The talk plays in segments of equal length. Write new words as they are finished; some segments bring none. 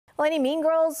Well, any Mean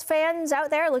Girls fans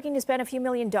out there looking to spend a few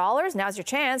 $1,000,000? Now's your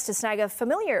chance to snag a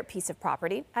familiar piece of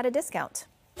property at a discount.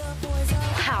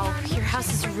 Wow, your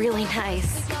house is really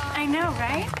nice. I know,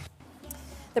 right?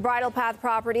 The Bridle Path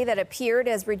property that appeared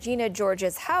as Regina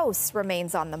George's house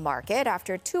remains on the market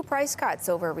after 2 price cuts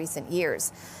over recent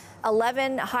years.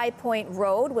 11 High Point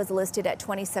Road was listed at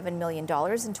 $27 million in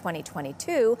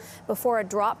 2022 before a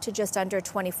drop to just under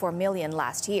 $24 million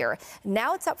last year.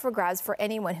 Now it's up for grabs for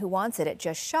anyone who wants it at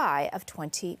just shy of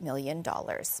 $20 million.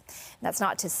 That's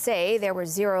not to say there were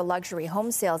 0 luxury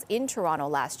home sales in Toronto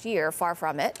last year. Far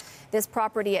from it. This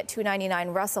property at 299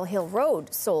 Russell Hill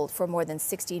Road sold for more than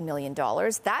 $16 million.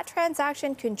 That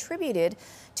transaction contributed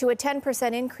to a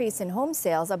 10% increase in home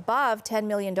sales above $10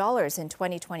 million in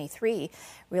 2023.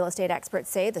 Real estate experts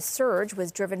say the surge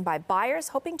was driven by buyers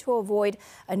hoping to avoid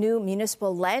a new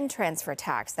municipal land transfer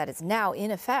tax that is now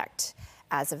in effect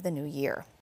as of the new year.